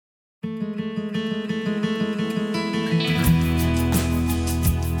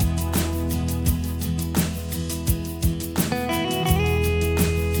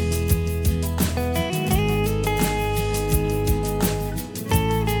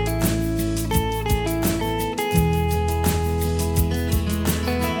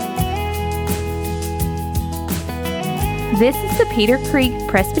This is the Peter Creek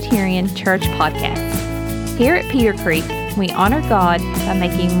Presbyterian Church Podcast. Here at Peter Creek, we honor God by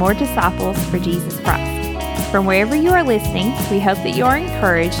making more disciples for Jesus Christ. From wherever you are listening, we hope that you are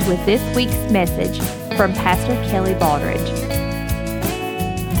encouraged with this week's message from Pastor Kelly Baldridge.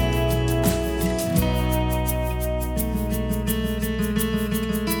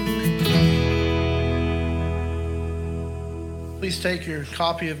 Please take your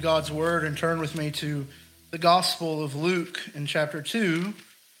copy of God's Word and turn with me to the Gospel of Luke in chapter 2.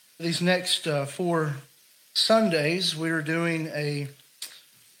 These next 4 Sundays, we are doing a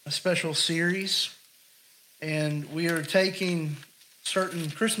special series, and we are taking certain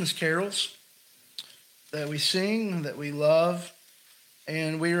Christmas carols that we sing, that we love,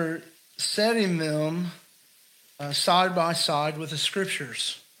 and we are setting them side by side with the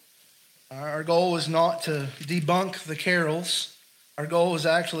Scriptures. Our goal is not to debunk the carols. Our goal is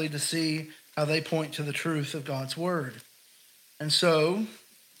actually to see how they point to the truth of God's Word. And so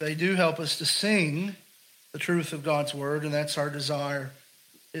they do help us to sing the truth of God's Word, and that's our desire,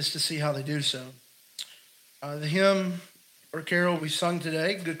 is to see how they do so. The hymn or carol we sung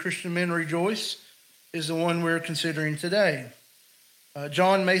today, Good Christian Men Rejoice, is the one we're considering today.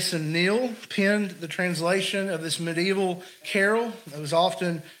 John Mason Neal penned the translation of this medieval carol. It was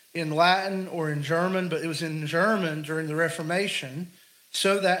often in Latin or in German, but it was in German during the Reformation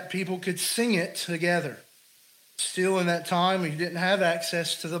so that people could sing it together. Still in that time, we didn't have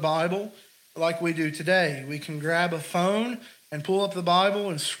access to the Bible like we do today. We can grab a phone and pull up the Bible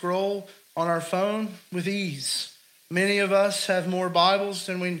and scroll on our phone with ease. Many of us have more Bibles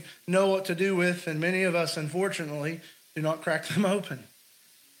than we know what to do with, and many of us, unfortunately, do not crack them open.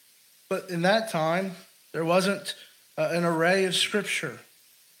 But in that time, there wasn't an array of Scripture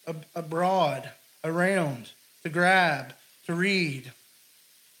abroad, around, to grab, to read.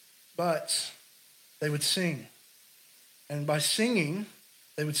 But they would sing. And by singing,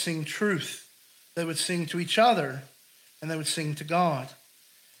 they would sing truth. They would sing to each other, and they would sing to God.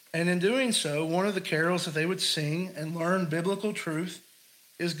 And in doing so, one of the carols that they would sing and learn biblical truth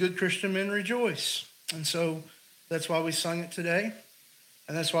is Good Christian Men Rejoice. And so that's why we sung it today,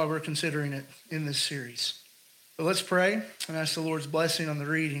 and that's why we're considering it in this series. So let's pray and ask the Lord's blessing on the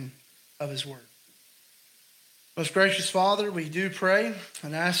reading of His Word. Most gracious Father, we do pray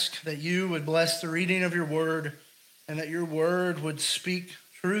and ask that you would bless the reading of your Word and that your Word would speak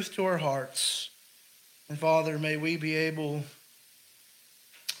truth to our hearts. And Father, may we be able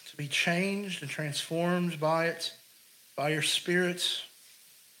to be changed and transformed by it, by your Spirit.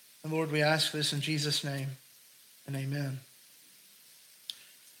 And Lord, we ask this in Jesus' name, and amen.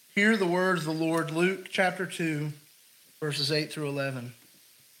 Hear the words of the Lord, Luke chapter 2, verses 8 through 11.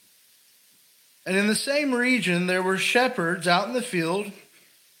 And in the same region there were shepherds out in the field,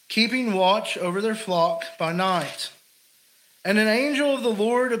 keeping watch over their flock by night. And an angel of the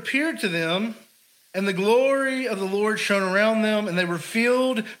Lord appeared to them, and the glory of the Lord shone around them, and they were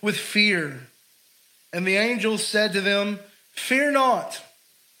filled with fear. And the angel said to them, "Fear not,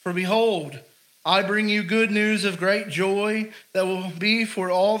 for behold, I bring you good news of great joy that will be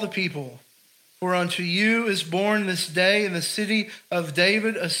for all the people. For unto you is born this day in the city of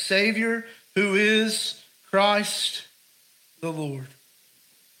David a Savior, who is Christ the Lord."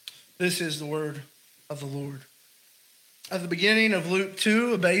 This is the word of the Lord. At the beginning of Luke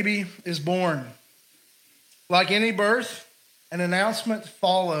 2, a baby is born. Like any birth, an announcement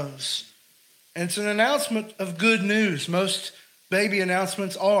follows. And it's an announcement of good news. Most baby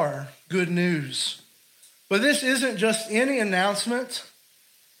announcements are good news. But this isn't just any announcement.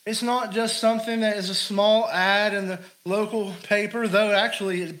 It's not just something that is a small ad in the local paper, though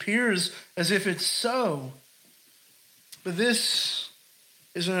actually it appears as if it's so. But this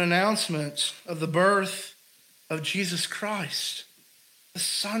is an announcement of the birth of Jesus Christ, the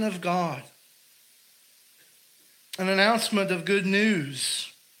Son of God. An announcement of good news.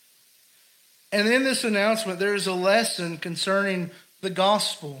 And in this announcement, there is a lesson concerning the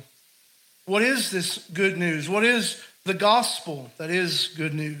gospel. What is this good news? What is the gospel that is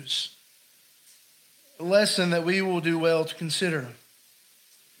good news? A lesson that we will do well to consider.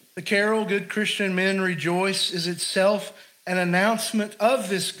 The carol, Good Christian Men Rejoice, is itself an announcement of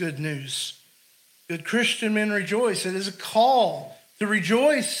this good news. Good Christian men rejoice. It is a call to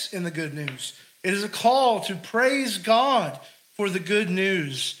rejoice in the good news. It is a call to praise God for the good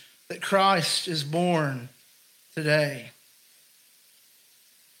news that Christ is born today.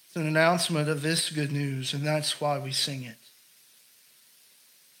 It's an announcement of this good news, and that's why we sing it.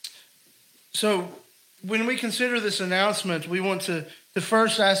 So when we consider this announcement, we want to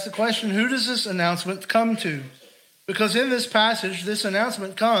first ask the question, who does this announcement come to? Because in this passage, this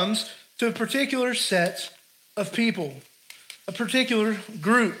announcement comes to a particular set of people. a particular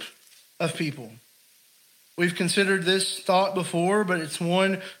group of people. We've considered this thought before, but it's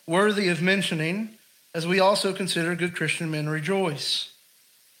one worthy of mentioning as we also consider good Christian men rejoice.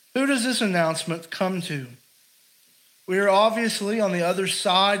 Who does this announcement come to? We are obviously on the other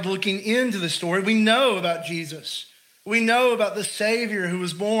side looking into the story. We know about Jesus. We know about the Savior who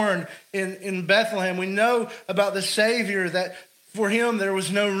was born in Bethlehem. We know about the Savior that for him there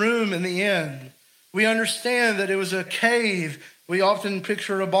was no room in the inn. We understand that it was a cave. We often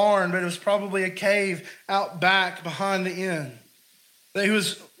picture a barn, but it was probably a cave out back behind the inn. That he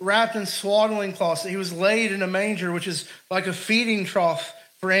was wrapped in swaddling cloths, that he was laid in a manger, which is like a feeding trough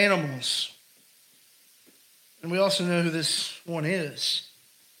for animals. And we also know who this one is.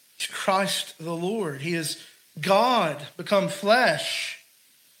 He's Christ the Lord. He is God become flesh.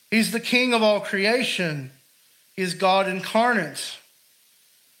 He's the King of all creation. He is God incarnate.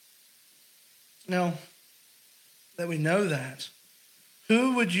 Now, that we know that,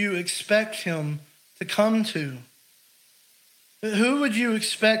 who would you expect him to come to? Who would you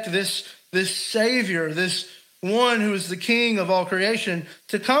expect this Savior, this one who is the King of all creation,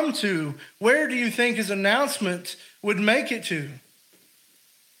 to come to? Where do you think his announcement would make it to?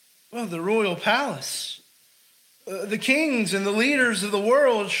 Well, the royal palace. The kings and the leaders of the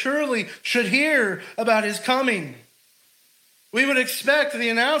world surely should hear about his coming. We would expect the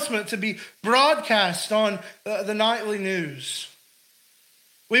announcement to be broadcast on the nightly news.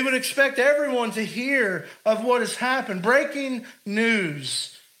 We would expect everyone to hear of what has happened. Breaking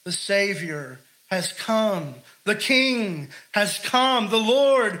news, the Savior has come. The King has come. The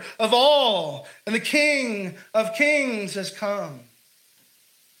Lord of all and the King of kings has come.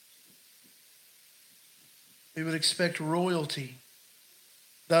 We would expect royalty.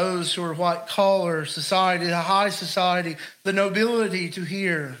 Those who are white collar society, the high society, the nobility to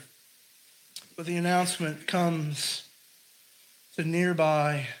hear. But the announcement comes to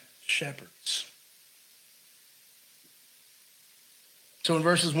nearby shepherds. So in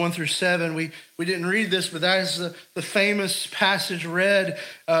verses 1 through 7, we didn't read this, but that is the famous passage read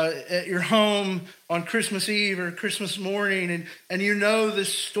at your home on Christmas Eve or Christmas morning. And you know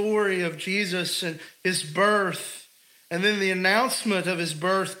this story of Jesus and his birth. And then the announcement of his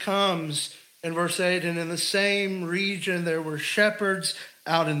birth comes in verse 8. And in the same region there were shepherds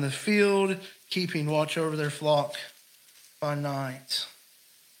out in the field, keeping watch over their flock by night.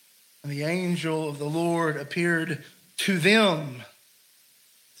 And the angel of the Lord appeared to them,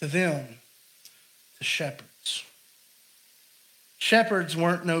 the shepherds. Shepherds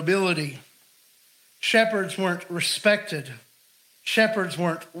weren't nobility. Shepherds weren't respected. Shepherds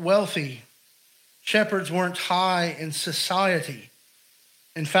weren't wealthy. Shepherds weren't high in society.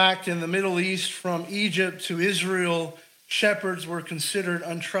 In fact, in the Middle East, from Egypt to Israel, shepherds were considered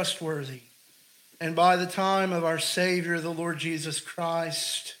untrustworthy. And by the time of our Savior, the Lord Jesus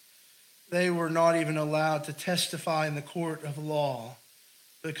Christ, they were not even allowed to testify in the court of law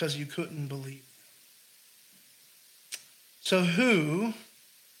because you couldn't believe them. So who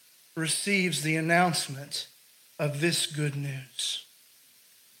receives the announcement of this good news?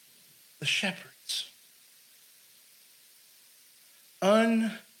 The shepherds.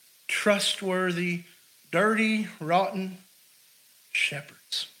 Untrustworthy, dirty, rotten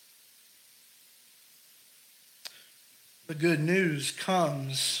shepherds. The good news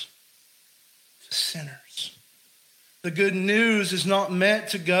comes to sinners. The good news is not meant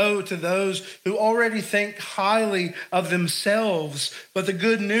to go to those who already think highly of themselves, but the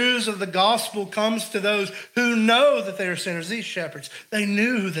good news of the gospel comes to those who know that they are sinners. These shepherds, they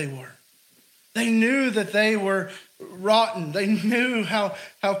knew who they were. They knew that they were rotten. They knew how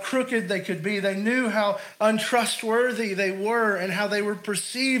crooked they could be. They knew how untrustworthy they were and how they were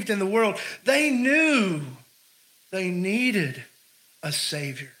perceived in the world. They knew they needed a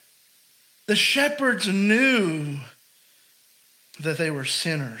Savior. The shepherds knew that they were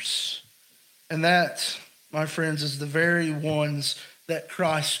sinners. And that, my friends, is the very ones that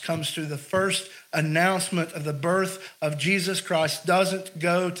Christ comes to. The first announcement of the birth of Jesus Christ doesn't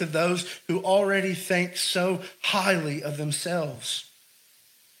go to those who already think so highly of themselves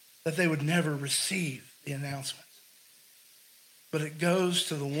that they would never receive the announcement. But it goes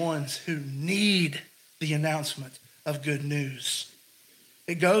to the ones who need the announcement of good news.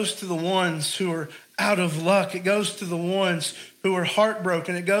 It goes to the ones who are out of luck. It goes to the ones who are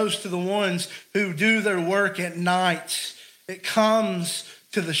heartbroken. It goes to the ones who do their work at night. It comes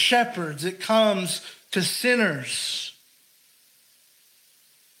to the shepherds. It comes to sinners.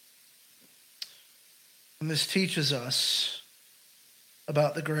 And this teaches us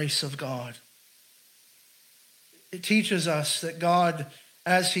about the grace of God. It teaches us that God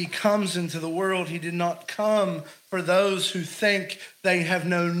as he comes into the world, he did not come for those who think they have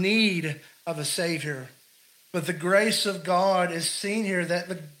no need of a Savior. But the grace of God is seen here, that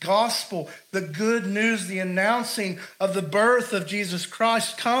the gospel, the good news, the announcing of the birth of Jesus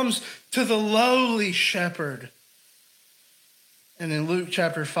Christ comes to the lowly shepherd. And in Luke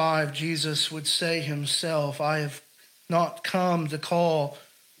chapter 5, Jesus would say himself, I have not come to call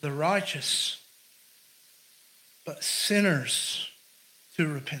the righteous, but sinners to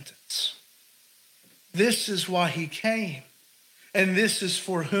repentance. This is why he came, and this is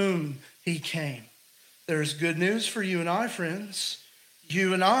for whom he came. There's good news for you and I, friends.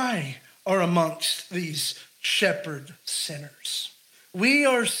 You and I are amongst these shepherd sinners. We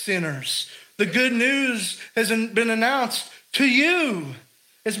are sinners. The good news has been announced to you.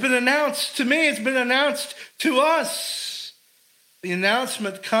 It's been announced to me. It's been announced to us. The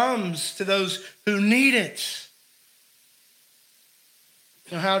announcement comes to those who need it.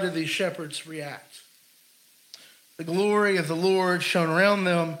 Now, how did these shepherds react? The glory of the Lord shone around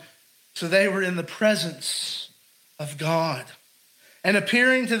them, so they were in the presence of God. And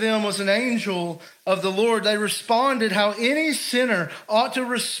appearing to them was an angel of the Lord. They responded how any sinner ought to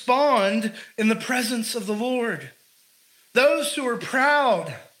respond in the presence of the Lord. Those who are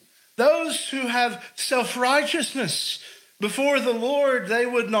proud, those who have self-righteousness before the Lord, they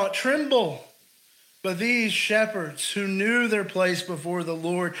would not tremble. But these shepherds who knew their place before the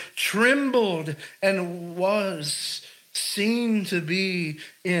Lord trembled and was seen to be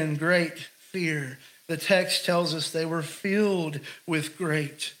in great fear. The text tells us they were filled with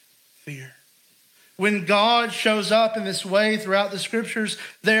great fear. When God shows up in this way throughout the scriptures,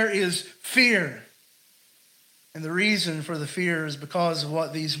 there is fear. And the reason for the fear is because of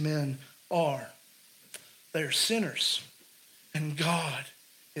what these men are. They're sinners, and God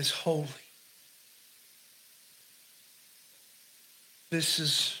is holy. This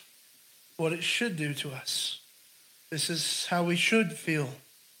is what it should do to us. This is how we should feel.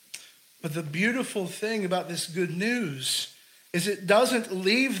 But the beautiful thing about this good news is it doesn't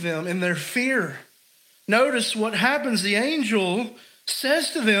leave them in their fear. Notice what happens. The angel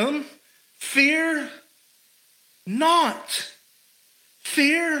says to them, fear not.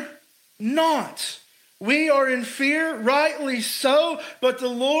 Fear not. We are in fear, rightly so, but the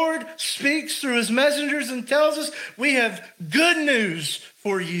Lord speaks through his messengers and tells us we have good news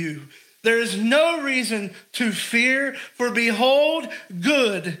for you. There is no reason to fear, for behold,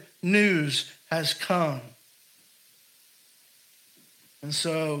 good news has come. And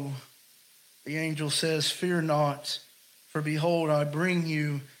so the angel says, fear not, for behold, I bring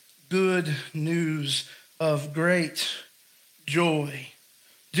you good news of great joy.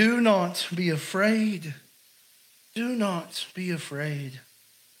 Do not be afraid. Do not be afraid.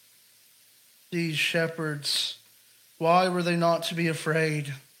 These shepherds, why were they not to be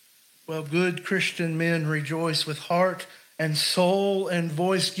afraid? Well, good Christian men rejoice with heart and soul and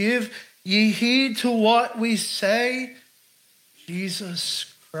voice. Give ye heed to what we say.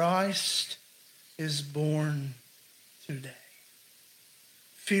 Jesus Christ is born today.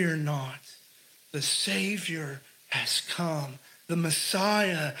 Fear not. The Savior has come. The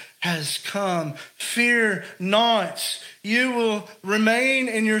Messiah has come. Fear not. You will remain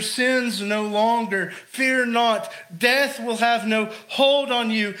in your sins no longer. Fear not. Death will have no hold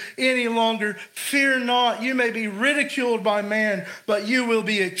on you any longer. Fear not. You may be ridiculed by man, but you will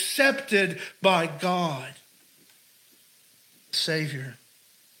be accepted by God. The Savior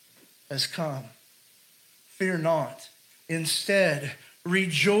has come. Fear not. Instead,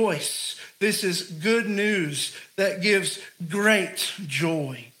 rejoice. This is good news that gives great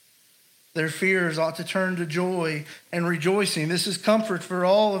joy. Their fears ought to turn to joy and rejoicing. This is comfort for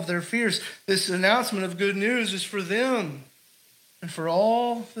all of their fears. This announcement of good news is for them and for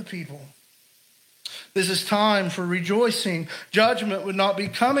all the people. This is time for rejoicing. Judgment would not be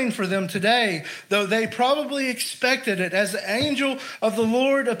coming for them today, though they probably expected it as the angel of the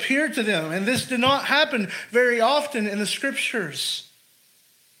Lord appeared to them. And this did not happen very often in the scriptures.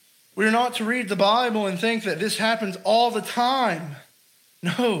 We're not to read the Bible and think that this happens all the time.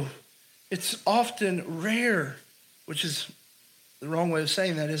 No, it's often rare, which is the wrong way of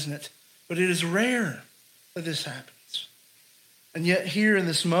saying that, isn't it? But it is rare that this happens. And yet here in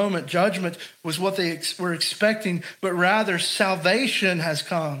this moment, judgment was what they were expecting, but rather salvation has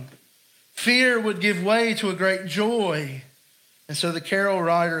come. Fear would give way to a great joy. And so the carol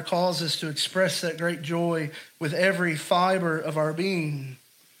writer calls us to express that great joy with every fiber of our being,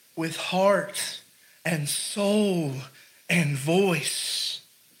 with heart and soul and voice.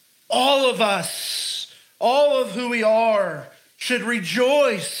 All of us, all of who we are, should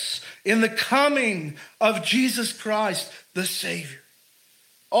rejoice in the coming of Jesus Christ, the Savior.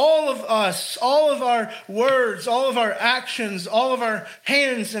 All of us, all of our words, all of our actions, all of our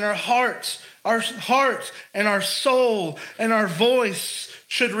hands and our heart and our soul and our voice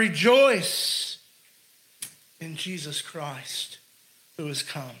should rejoice in Jesus Christ who has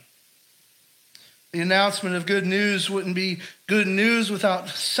come. The announcement of good news wouldn't be good news without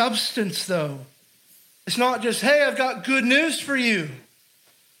substance, though. It's not just, hey, I've got good news for you.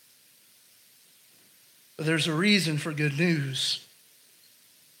 But there's a reason for good news.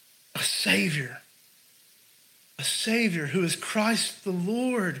 A Savior who is Christ the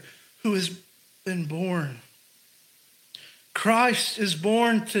Lord, who has been born. Christ is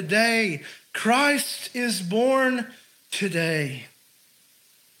born today. Christ is born today.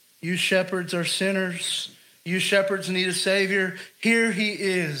 You shepherds are sinners. You shepherds need a Savior. Here he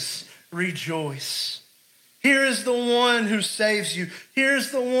is. Rejoice. Here is the one who saves you.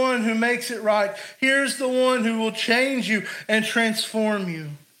 Here's the one who makes it right. Here's the one who will change you and transform you.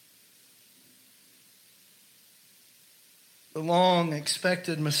 The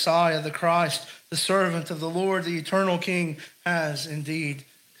long-expected Messiah, the Christ, the servant of the Lord, the eternal King, has indeed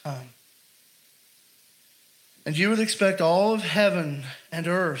come. And you would expect all of heaven and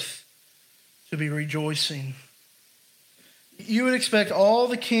earth to be rejoicing. You would expect all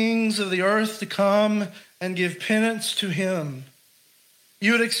the kings of the earth to come and give penance to him.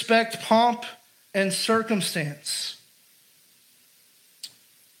 You would expect pomp and circumstance.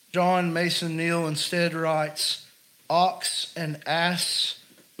 John Mason Neal instead writes, "Ox and ass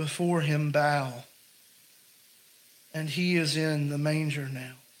before him bow, and he is in the manger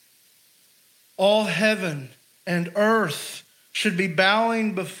now." All heaven and earth should be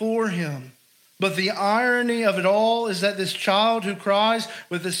bowing before him. But the irony of it all is that this child who cries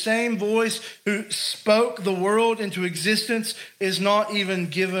with the same voice who spoke the world into existence is not even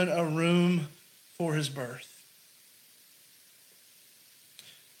given a room for his birth.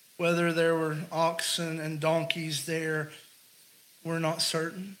 Whether there were oxen and donkeys there, we're not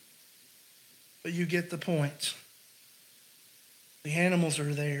certain. But you get the point. The animals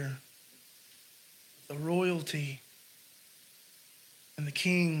are there. The royalty and the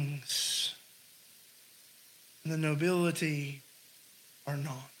kings and the nobility are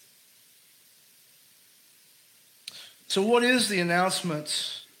not. So what is the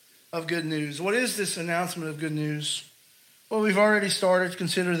announcement of good news? What is this announcement of good news? Well, we've already started to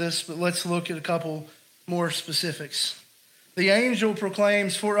consider this, but let's look at a couple more specifics. The angel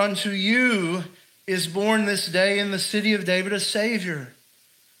proclaims, "For unto you is born this day in the city of David a Savior."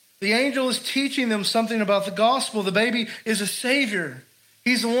 The angel is teaching them something about the gospel. The baby is a Savior.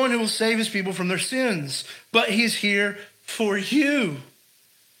 He's the one who will save his people from their sins. But he's here for you.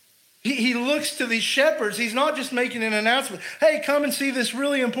 He looks to these shepherds. He's not just making an announcement. Hey, come and see this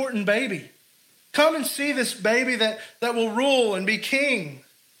really important baby. Come and see this baby that will rule and be king.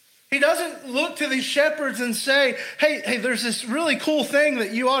 He doesn't look to these shepherds and say, hey, there's this really cool thing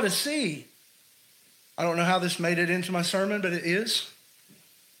that you ought to see. I don't know how this made it into my sermon, but it is.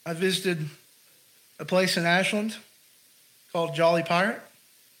 I visited a place in Ashland called Jolly Pirate.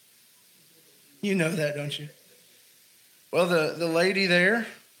 You know that, don't you? Well, the lady there,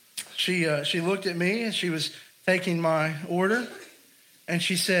 she looked at me and she was taking my order, and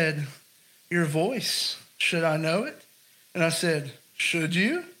she said, "Your voice, should I know it?" And I said, "Should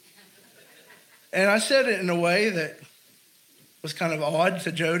you?" And I said it in a way that was kind of odd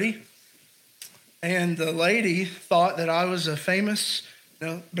to Jody. And the lady thought that I was a famous,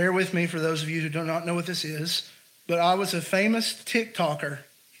 bear with me for those of you who do not know what this is, but I was a famous TikToker.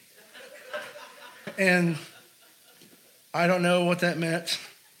 And I don't know what that meant.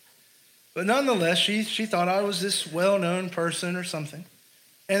 But nonetheless, she thought I was this well-known person or something.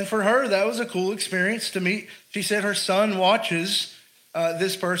 And for her, that was a cool experience to meet. She said her son watches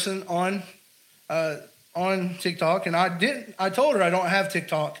this person on TikTok. And I told her I don't have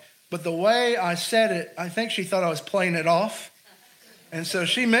TikTok. But the way I said it, I think she thought I was playing it off. And so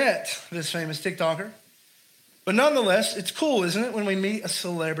she met this famous TikToker. But nonetheless, it's cool, isn't it, when we meet a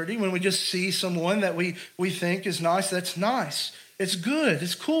celebrity, when we just see someone that we think is nice. That's nice. It's good.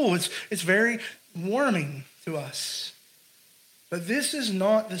 It's cool. It's very warming to us. But this is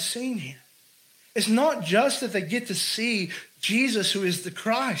not the scene here. It's not just that they get to see Jesus, who is the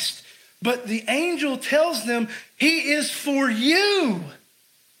Christ, but the angel tells them he is for you.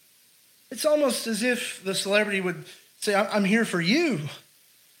 It's almost as if the celebrity would say, "I'm here for you."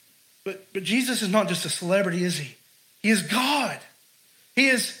 But Jesus is not just a celebrity, is he? He is God. He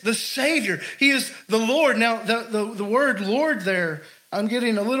is the Savior. He is the Lord. Now, the word Lord there, I'm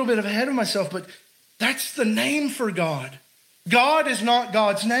getting a little bit ahead of myself, but that's the name for God. God is not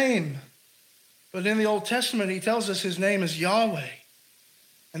God's name. But in the Old Testament, he tells us his name is Yahweh.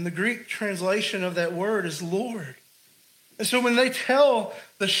 And the Greek translation of that word is Lord. And so when they tell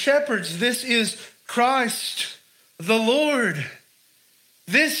the shepherds, this is Christ the Lord,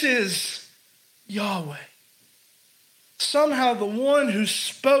 this is Yahweh, somehow the one who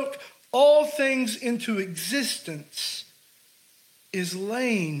spoke all things into existence is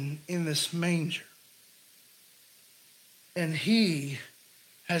laying in this manger. And he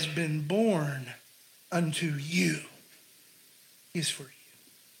has been born unto you. He is for you.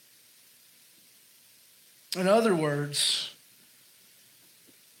 In other words,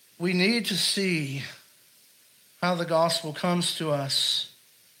 we need to see how the gospel comes to us,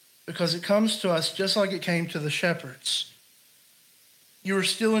 because it comes to us just like it came to the shepherds. You were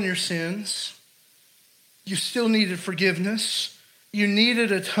still in your sins. You still needed forgiveness. You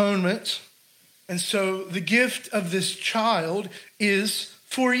needed atonement. And so the gift of this child is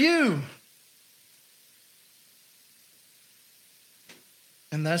for you.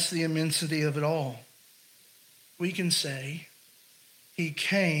 And that's the immensity of it all. We can say, he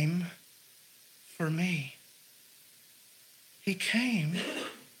came for me. He came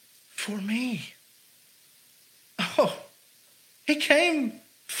for me. Oh, he came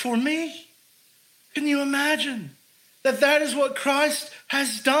for me. Can you imagine that is what Christ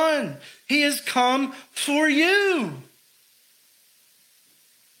has done? He has come for you.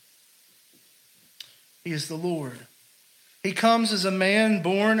 He is the Lord. He comes as a man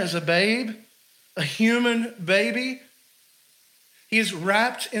born as a babe, a human baby. He is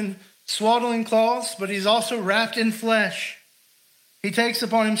wrapped in swaddling cloths, but he's also wrapped in flesh. He takes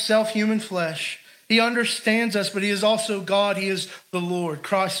upon himself human flesh. He understands us, but he is also God. He is the Lord,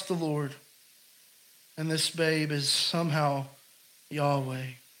 Christ the Lord. And this babe is somehow Yahweh.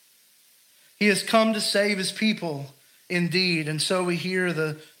 He has come to save his people indeed. And so we hear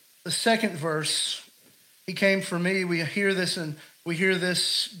the second verse. He came for me. We hear this, and we hear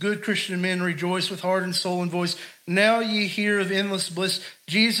this: good Christian men rejoice with heart and soul and voice. Now ye hear of endless bliss.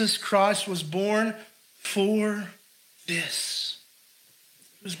 Jesus Christ was born for this.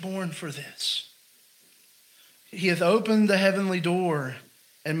 He was born for this. He hath opened the heavenly door,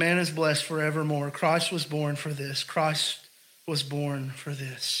 and man is blessed forevermore. Christ was born for this. Christ was born for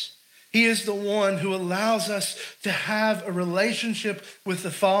this. He is the one who allows us to have a relationship with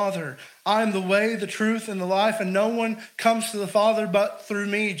the Father. I am the way, the truth, and the life, and no one comes to the Father but through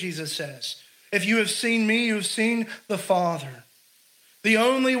me, Jesus says. If you have seen me, you have seen the Father. The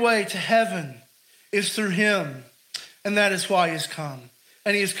only way to heaven is through him, and that is why he has come.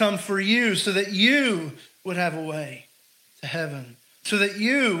 And he has come for you so that you would have a way to heaven, so that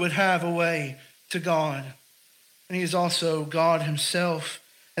you would have a way to God. And he is also God himself.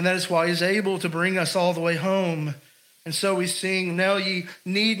 And that is why he is able to bring us all the way home. And so we sing, now ye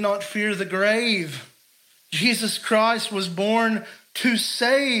need not fear the grave. Jesus Christ was born to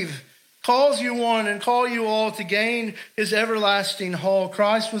save. Calls you one and call you all to gain his everlasting hall.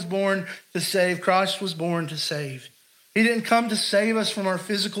 Christ was born to save. Christ was born to save. He didn't come to save us from our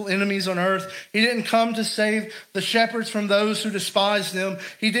physical enemies on earth. He didn't come to save the shepherds from those who despise them.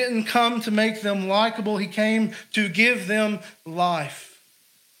 He didn't come to make them likable. He came to give them life.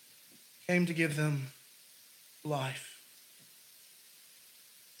 He came to give them life.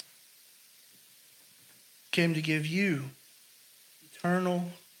 He came to give you eternal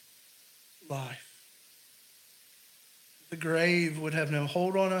life. The grave would have no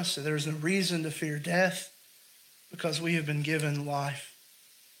hold on us. So there's no reason to fear death, because we have been given life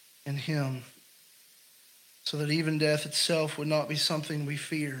in him, so that even death itself would not be something we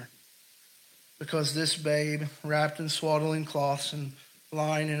fear, because this babe, wrapped in swaddling cloths and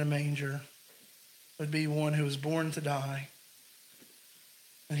lying in a manger, would be one who was born to die,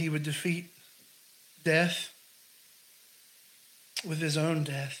 and he would defeat death with his own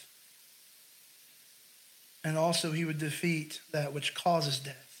death, and also he would defeat that which causes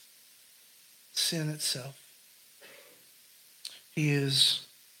death, sin itself. He is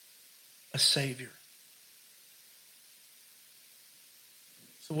a Savior.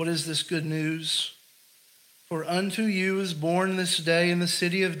 So what is this good news? For unto you is born this day in the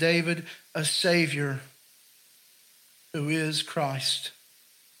city of David a Savior, who is Christ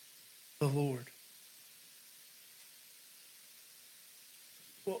the Lord.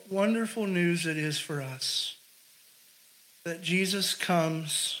 What wonderful news it is for us that Jesus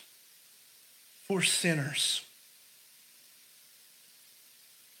comes for sinners.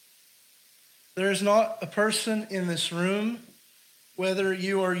 There is not a person in this room, whether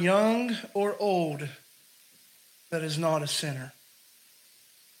you are young or old, that is not a sinner.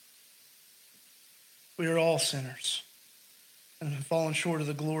 We are all sinners and have fallen short of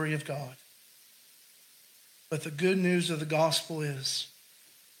the glory of God. But the good news of the gospel is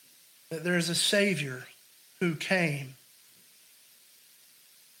that there is a Savior who came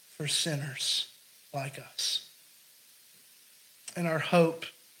for sinners like us. And our hope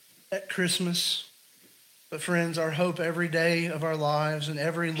at Christmas, but friends, our hope every day of our lives and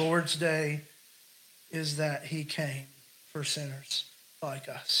every Lord's Day is that he came for sinners like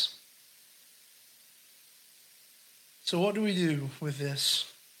us. So what do we do with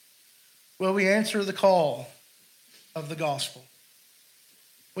this? Well, we answer the call of the gospel.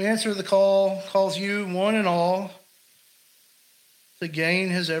 We answer the call, calls you, one and all, to gain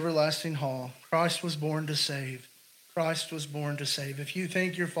his everlasting hall. Christ was born to save. Christ was born to save. If you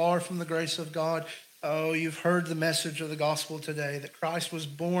think you're far from the grace of God, oh, you've heard the message of the gospel today, that Christ was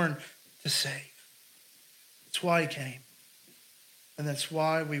born to save. That's why he came. And that's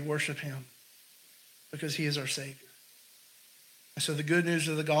why we worship him, because he is our Savior. And so the good news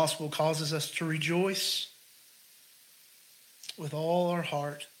of the gospel causes us to rejoice with all our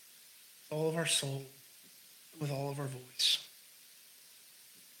heart, with all of our soul, with all of our voice.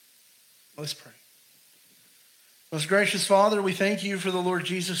 Let's pray. Most gracious Father, we thank you for the Lord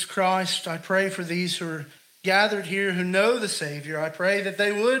Jesus Christ. I pray for these who are gathered here who know the Savior. I pray that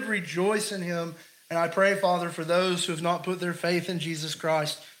they would rejoice in him. And I pray, Father, for those who have not put their faith in Jesus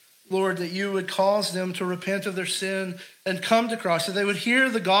Christ, Lord, that you would cause them to repent of their sin and come to Christ, that they would hear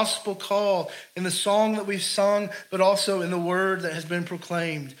the gospel call in the song that we've sung, but also in the word that has been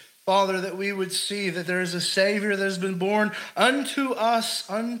proclaimed. Father, that we would see that there is a Savior that has been born unto us,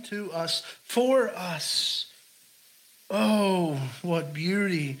 for us. Oh, what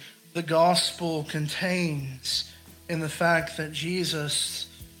beauty the gospel contains in the fact that Jesus,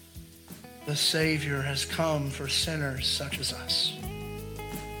 the Savior, has come for sinners such as us.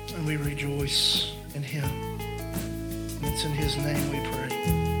 And we rejoice in him. And it's in his name we pray.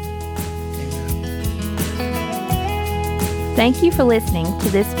 Amen. Thank you for listening to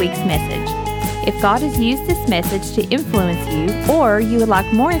this week's message. If God has used this message to influence you, or you would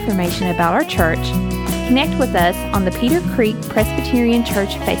like more information about our church, connect with us on the Peter Creek Presbyterian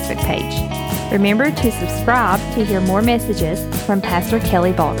Church Facebook page. Remember to subscribe to hear more messages from Pastor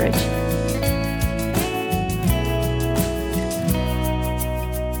Kelly Baldridge.